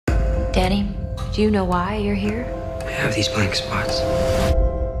Danny, do you know why you're here? I have these blank spots.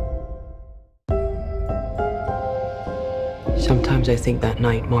 Sometimes I think that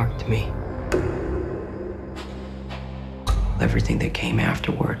night marked me. Everything that came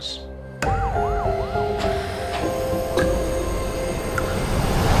afterwards.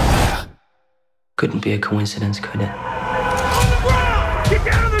 Couldn't be a coincidence, could it? On the ground! Get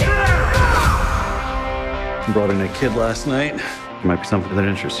down on the ground! Brought in a kid last night. Might be something that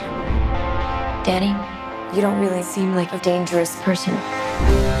interests you. Danny, you don't really seem like a dangerous person.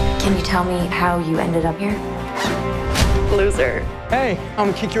 Can you tell me how you ended up here? Loser. Hey, I'm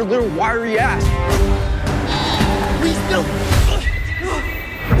gonna kick your little wiry ass. Please no.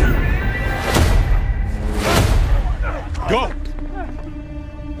 Go!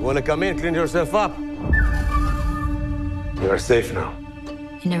 You wanna come in, clean yourself up? You are safe now.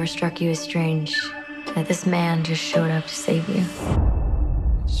 It never struck you as strange that this man just showed up to save you.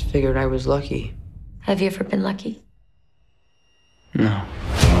 Just figured I was lucky. Have you ever been lucky? No.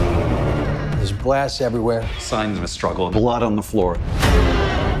 There's glass everywhere. Signs of a struggle. Blood on the floor.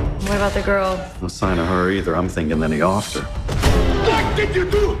 What about the girl? No sign of her either. I'm thinking that he offed her. What did you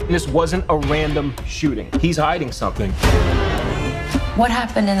do? This wasn't a random shooting. He's hiding something. What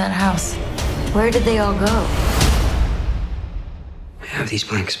happened in that house? Where did they all go? I have these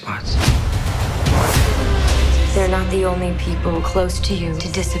blank spots. They're not the only people close to you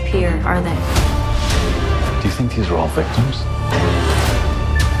to disappear, are they? Do you think these are all victims?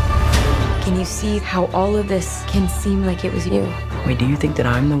 Can you see how all of this can seem like it was you? Wait, do you think that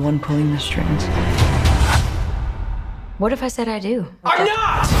I'm the one pulling the strings? What if I said I do? I'm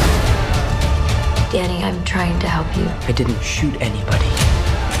not! Danny, I'm trying to help you. I didn't shoot anybody.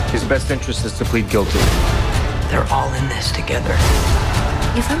 His best interest is to plead guilty. They're all in this together.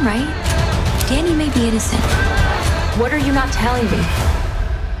 If I'm right, Danny may be innocent. What are you not telling me?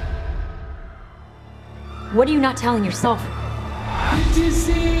 What are you not telling yourself? Did you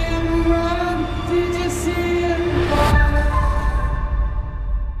see him run? Did you